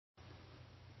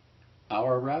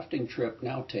Our rafting trip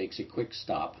now takes a quick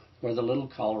stop where the Little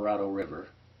Colorado River,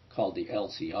 called the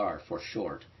LCR for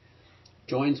short,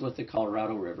 joins with the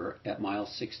Colorado River at mile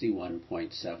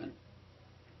 61.7.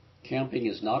 Camping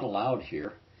is not allowed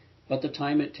here, but the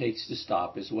time it takes to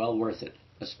stop is well worth it,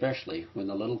 especially when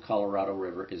the Little Colorado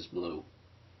River is blue.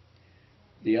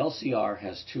 The LCR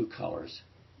has two colors.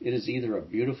 It is either a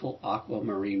beautiful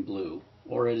aquamarine blue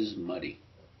or it is muddy.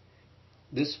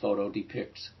 This photo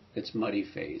depicts its muddy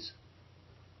phase.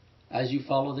 As you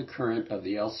follow the current of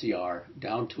the LCR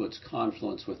down to its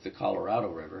confluence with the Colorado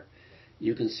River,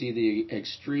 you can see the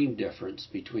extreme difference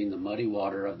between the muddy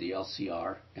water of the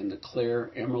LCR and the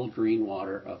clear emerald green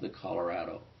water of the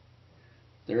Colorado.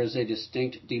 There is a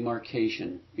distinct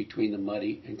demarcation between the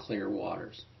muddy and clear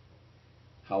waters.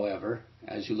 However,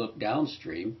 as you look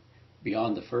downstream,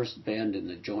 beyond the first bend in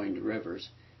the joined rivers,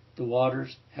 the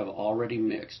waters have already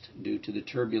mixed due to the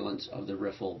turbulence of the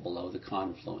riffle below the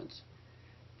confluence.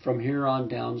 From here on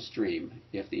downstream,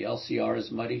 if the LCR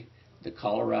is muddy, the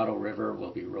Colorado River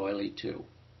will be roily too.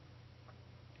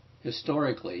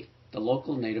 Historically, the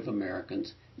local Native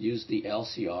Americans used the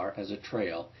LCR as a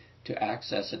trail to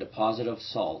access a deposit of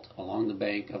salt along the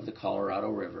bank of the Colorado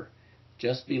River,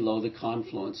 just below the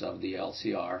confluence of the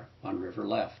LCR on River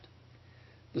Left.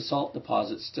 The salt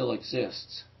deposit still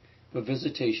exists, but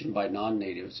visitation by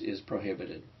non-natives is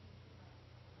prohibited.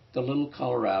 The Little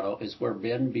Colorado is where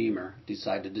Ben Beamer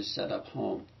decided to set up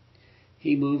home.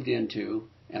 He moved into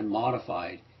and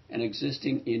modified an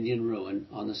existing Indian ruin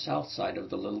on the south side of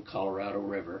the Little Colorado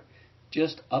River,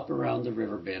 just up around the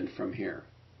river bend from here.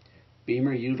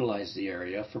 Beamer utilized the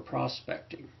area for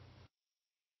prospecting.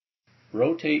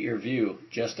 Rotate your view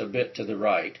just a bit to the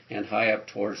right and high up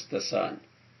towards the sun.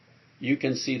 You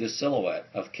can see the silhouette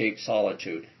of Cape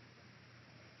Solitude.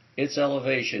 Its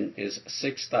elevation is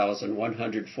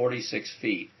 6,146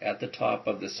 feet at the top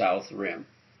of the south rim.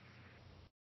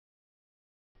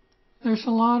 There's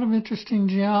a lot of interesting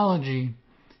geology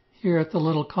here at the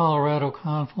Little Colorado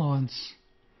confluence.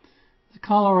 The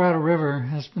Colorado River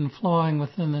has been flowing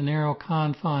within the narrow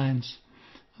confines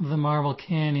of the Marble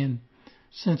Canyon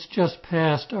since just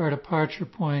past our departure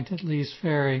point at Lee's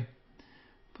Ferry,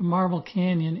 but Marble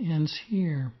Canyon ends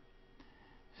here.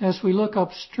 As we look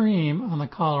upstream on the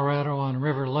Colorado on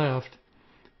River Left,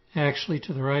 actually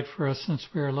to the right for us since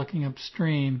we are looking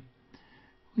upstream,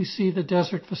 we see the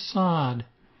desert facade,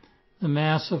 the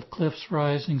massive cliffs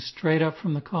rising straight up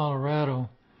from the Colorado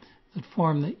that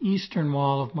form the eastern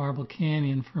wall of Marble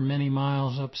Canyon for many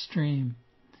miles upstream.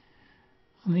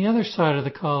 On the other side of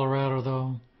the Colorado,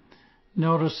 though,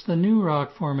 notice the new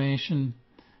rock formation,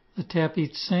 the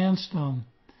Tapete Sandstone,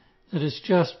 that is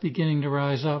just beginning to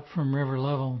rise up from river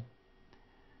level.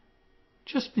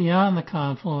 Just beyond the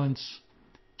confluence,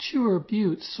 Chewer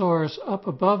Butte soars up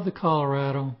above the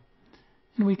Colorado,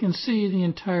 and we can see the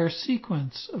entire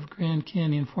sequence of Grand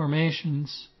Canyon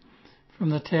formations from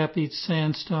the Tapete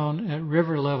Sandstone at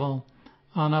river level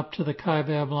on up to the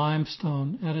Kaibab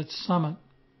Limestone at its summit.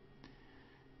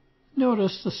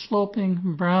 Notice the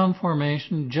sloping brown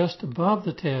formation just above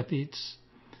the Tapetes,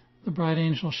 the Bright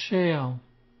Angel Shale.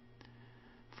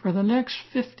 For the next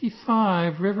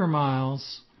 55 river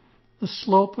miles, the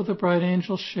slope of the Bright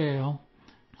Angel Shale,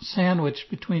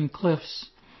 sandwiched between cliffs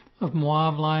of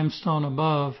Moab limestone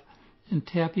above and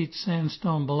Tapete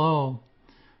sandstone below,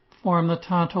 form the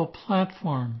Tonto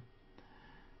Platform.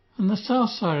 On the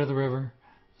south side of the river,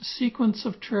 a sequence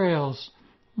of trails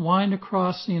wind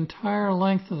across the entire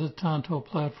length of the Tonto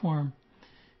Platform,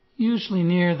 usually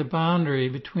near the boundary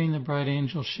between the Bright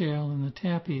Angel Shale and the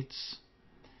Tapetes.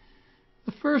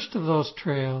 The first of those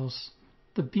trails,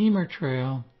 the Beamer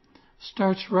Trail,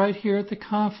 starts right here at the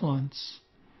confluence,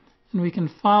 and we can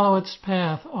follow its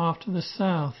path off to the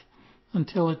south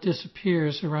until it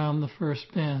disappears around the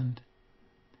first bend.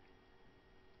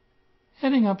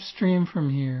 Heading upstream from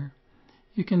here,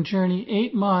 you can journey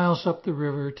 8 miles up the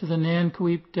river to the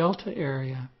Nanqueep Delta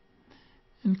area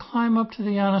and climb up to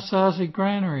the Anasazi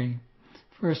Granary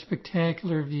for a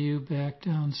spectacular view back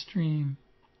downstream.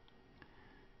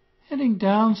 Heading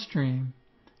downstream,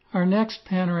 our next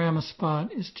panorama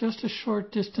spot is just a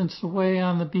short distance away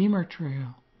on the Beamer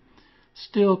Trail,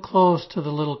 still close to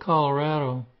the Little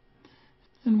Colorado,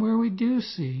 and where we do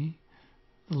see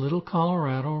the Little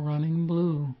Colorado running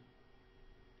blue.